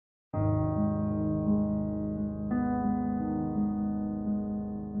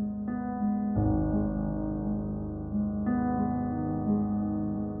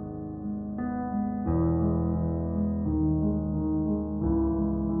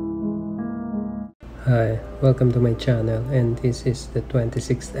Hi, welcome to my channel, and this is the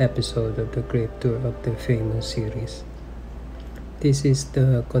 26th episode of the Gravetour of the Famous series. This is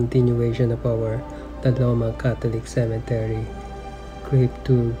the continuation of our Loma Catholic Cemetery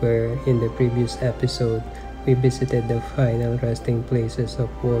Gravetour, where in the previous episode we visited the final resting places of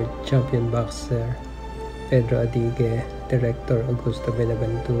world champion boxer Pedro Adige, director Augusto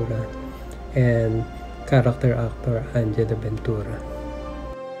Benaventura, and character actor Angelo Ventura.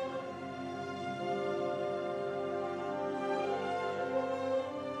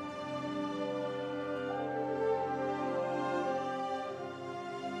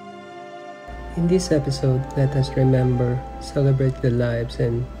 In this episode, let us remember, celebrate the lives,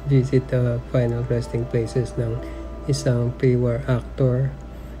 and visit the final resting places ng isang pre-war actor,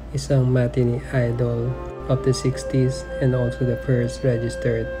 isang matinee idol of the 60s, and also the first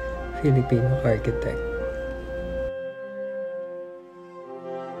registered Filipino architect.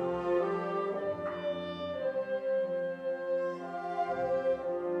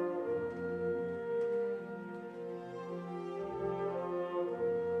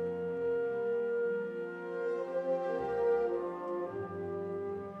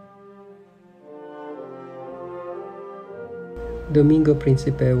 Domingo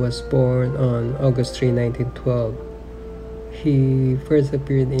Principe was born on August 3, 1912. He first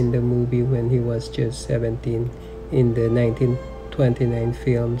appeared in the movie when he was just 17 in the 1929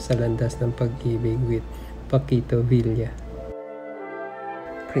 film Sa Landas ng Pag-ibig with Paquito Villa.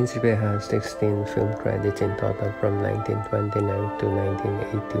 Principe has 16 film credits in total from 1929 to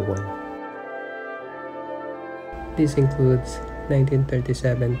 1981. This includes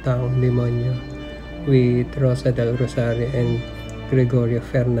 1937 Taong Demonyo with Rosa del Rosario and Gregorio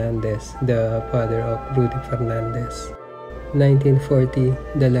Fernandez, the father of Rudy Fernandez. 1940,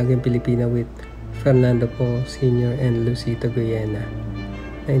 Dalagang Pilipina with Fernando Poe Sr. and Lucito Goyena.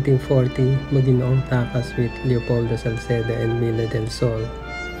 1940, Maginoong Takas with Leopoldo Salcedo and Mila del Sol.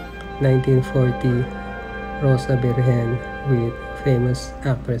 1940, Rosa Virgen with famous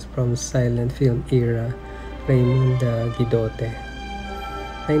actress from silent film era, Raymunda Guidote.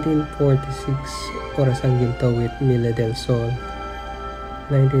 1946, Orasang Ginto with Mila del Sol.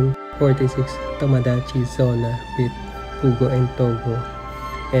 1946, Tomodachi Zona with Hugo and Togo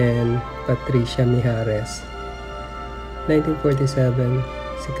and Patricia Mijares. 1947,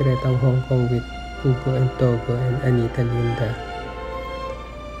 Sikretang Hong Kong with Hugo and Togo and Anita Linda.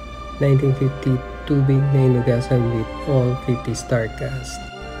 1950, Tubig na Inugasan with all 50 star cast.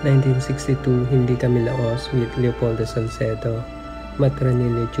 1962, Hindi Kami Laos with Leopoldo Salcedo,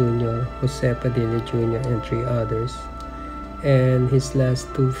 Matranillo Jr., Jose Padilla Jr., and 3 others. And his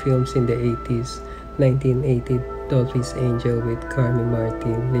last 2 films in the 80s, 1980, Dolphy's Angel with Carmen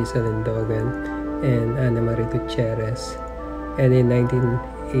Martin, Lisa Lendogan, and Ana Maria Gutierrez. And in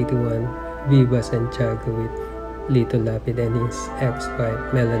 1981, Viva Santiago with Lito Lapid and his ex-wife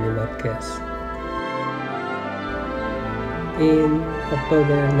Melanie Marquez. In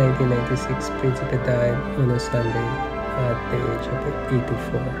October 1996, Principe died on a Sunday at the age of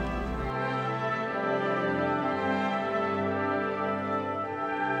 84.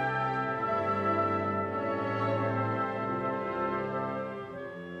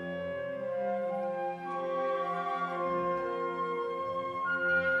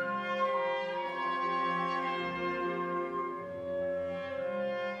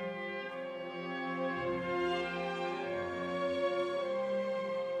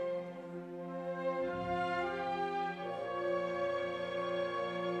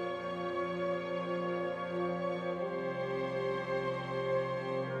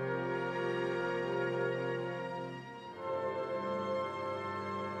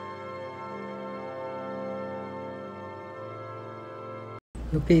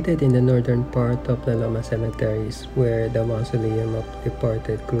 Located in the northern part of the Loma Cemetery is where the mausoleum of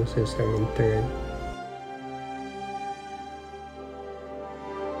departed cruisers are interred.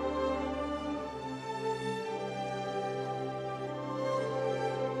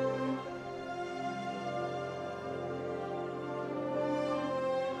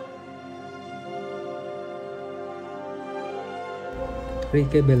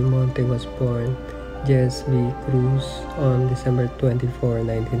 Enrique Belmonte was born Jess B. Cruz on December 24,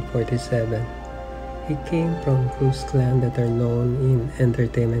 1947. He came from Cruz clan that are known in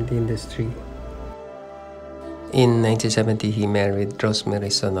entertainment industry. In 1970, he married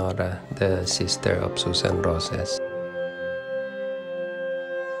Rosemary Sonora, the sister of Susan Roses.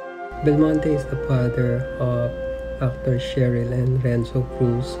 Belmonte is the father of actors Cheryl and Renzo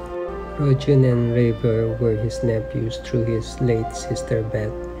Cruz. Rojun and Raver were his nephews through his late sister Beth,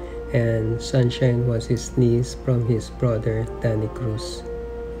 and Sunshine was his niece from his brother Danny Cruz.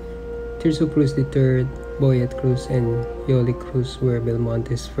 Tirso Cruz III, Boyet Cruz, and Yoli Cruz were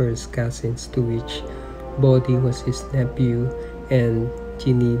Belmonte's first cousins, to which Bodi was his nephew and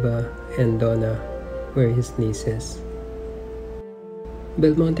Geneva and Donna were his nieces.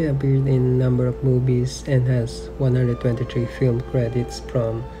 Belmonte appeared in a number of movies and has 123 film credits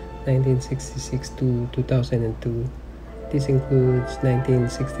from 1966 to 2002. This includes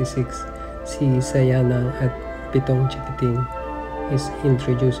 1966 Si Sayanang at Pitong Chikiting, his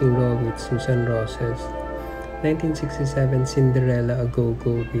introducing role with Susan Roses. 1967 Cinderella A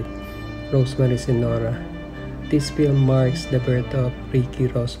Go-Go with Rosemary Senora. This film marks the birth of Ricky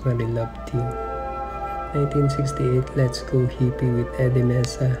Rosemary Love Team. 1968 Let's Go Hippie with Eddie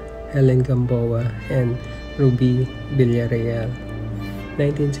Mesa, Helen Gamboa, and Ruby Villarreal.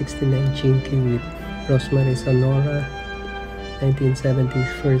 1969 Chinky with Rosemary Sonora. 1970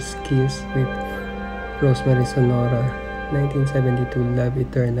 First Kiss with Rosemary Sonora. 1972 Love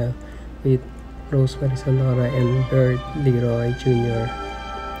Eternal with Rosemary Sonora and Bert Leroy Jr.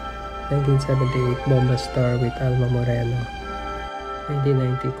 1978 Bomba Star with Alma Moreno.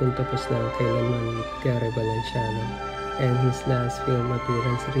 1990 Kung Tapos Na Ang Kailanman with Gary Valenciano, and his last film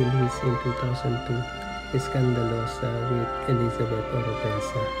appearance released in 2002 Escandalosa with Elizabeth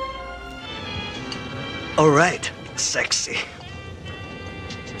Oropesa. Alright, sexy.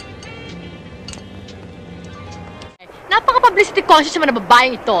 Napaka-publicity conscious naman na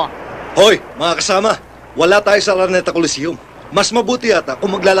babaeng ito. Hoy, mga kasama, wala tayo sa Araneta Coliseum. Mas mabuti yata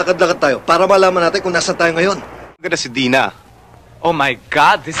kung maglalakad-lakad tayo para malaman natin kung nasan tayo ngayon. Ganda si Dina. Oh my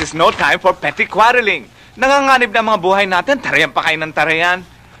God, this is no time for petty quarreling. Nanganganib na mga buhay natin, tarayan pa kayo ng tarayan.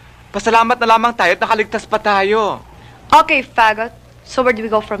 Pasalamat na lamang tayo at nakaligtas pa tayo. Okay, faggot. So where do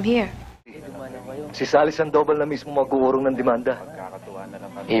we go from here? Si Sally Sandoval na mismo mag-uurong ng demanda.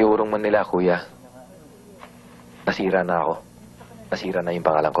 Iurong man nila, kuya. Nasira na ako. Nasira na yung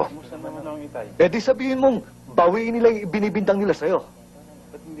pangalan ko. Eh di sabihin mong, bawiin nila yung binibintang nila sa'yo.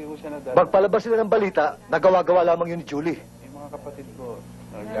 Magpalabas sila ng balita, nagawa-gawa lamang yun ni Julie.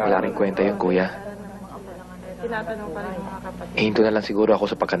 Wala rin kwenta yun, kuya. Hinto na lang siguro ako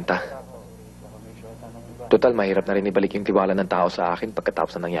sa pagkanta. Total, mahirap na rin ibalik yung tiwala ng tao sa akin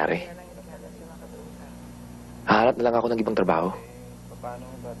pagkatapos na nangyari. Hahanap na lang ako ng ibang trabaho.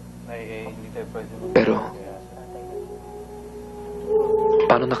 Pero,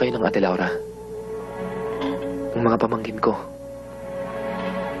 paano na kayo ng Ate Laura? Ang mga pamangkin ko.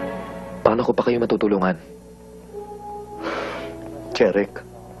 Paano ko pa kayo matutulungan? Cherek,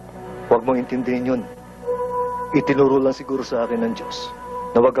 huwag mong intindihin yun. Itinuro lang siguro sa akin ng Diyos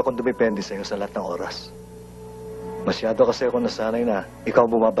na huwag akong dumipende sa'yo sa lahat ng oras. Masyado kasi ako nasanay na ikaw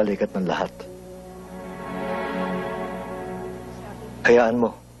bumabalikat ng lahat. Hayaan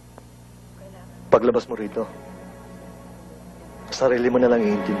mo. Paglabas mo rito, sarili mo na lang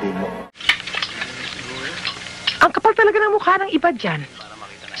iintindihin mo. Ang kapal talaga ng mukha ng iba dyan.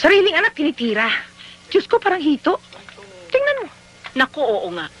 Sariling anak tinitira. Diyos ko, parang hito. Tingnan mo. Naku, oo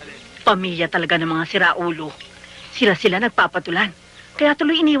nga. Pamilya talaga ng mga siraulo. Sila nagpapatulan. Kaya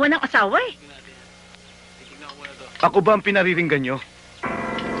tuloy iniwan ng asawa eh. Ako ba ang pinariringgan nyo?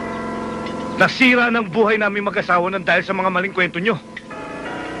 Nasira ng buhay namin mag-asawa ng dahil sa mga maling kwento nyo.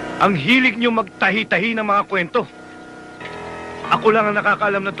 Ang hilig nyo magtahi-tahi ng mga kwento. Ako lang ang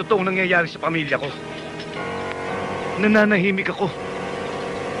nakakaalam ng totoong nangyayari sa pamilya ko. Nananahimik ako.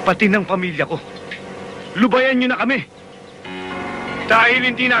 Pati ng pamilya ko. Lubayan nyo na kami. Dahil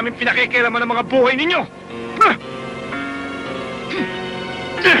hindi namin pinakikiraman ang mga buhay ninyo.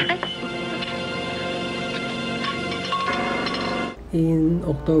 In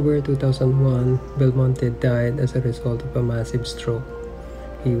October 2001, Belmonte died as a result of a massive stroke.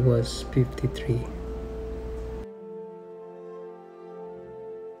 He was 53.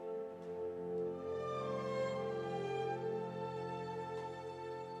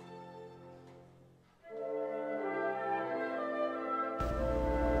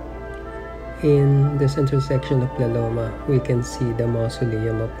 In the central section of Loma, we can see the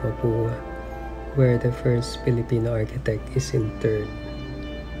mausoleum of Mapua, where the first Filipino architect is interred.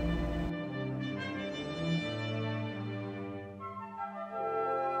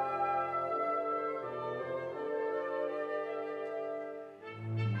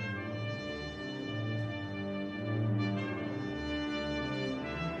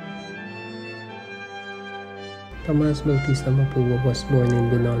 Tomas Mapua was born in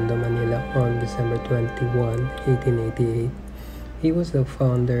Binondo, Manila on December 21, 1888. He was the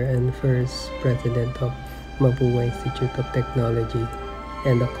founder and first president of Mapua Institute of Technology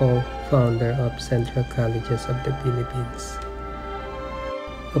and the co-founder of Central Colleges of the Philippines.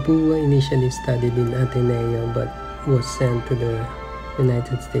 Mapua initially studied in Ateneo but was sent to the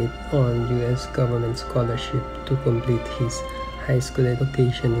United States on U.S. government scholarship to complete his high school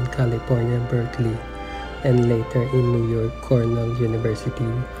education in California, Berkeley, and later in New York Cornell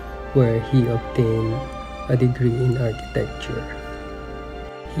University, where he obtained a degree in architecture.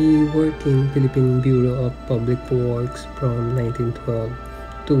 He worked in Philippine Bureau of Public Works from 1912,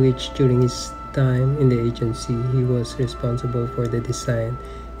 to which during his time in the agency he was responsible for the design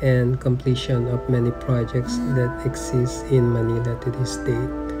and completion of many projects that exist in Manila to this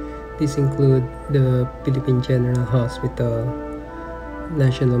date. These include the Philippine General Hospital,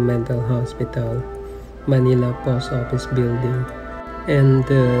 National Mental Hospital, Manila Post Office Building, and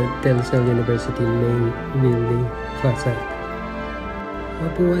the Telcel University main building facade.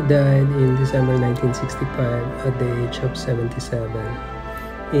 Mapua died in December 1965 at the age of 77.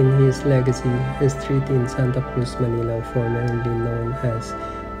 In his legacy, a street in Santa Cruz, Manila, formerly known as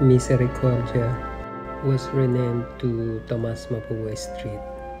Misericordia, was renamed to Tomas Mapua Street.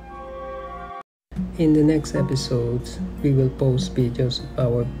 In the next episodes, we will post videos of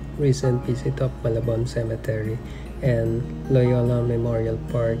our recent visit of Malabon Cemetery and Loyola Memorial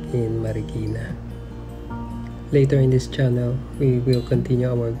Park in Marikina. Later in this channel, we will continue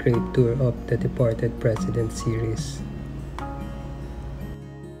our Gravetour of the Departed President series.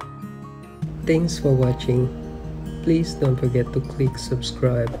 Thanks for watching. Please don't forget to click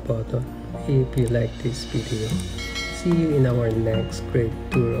subscribe button if you like this video. See you in our next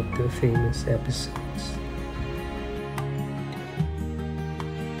Gravetour of the famous episodes.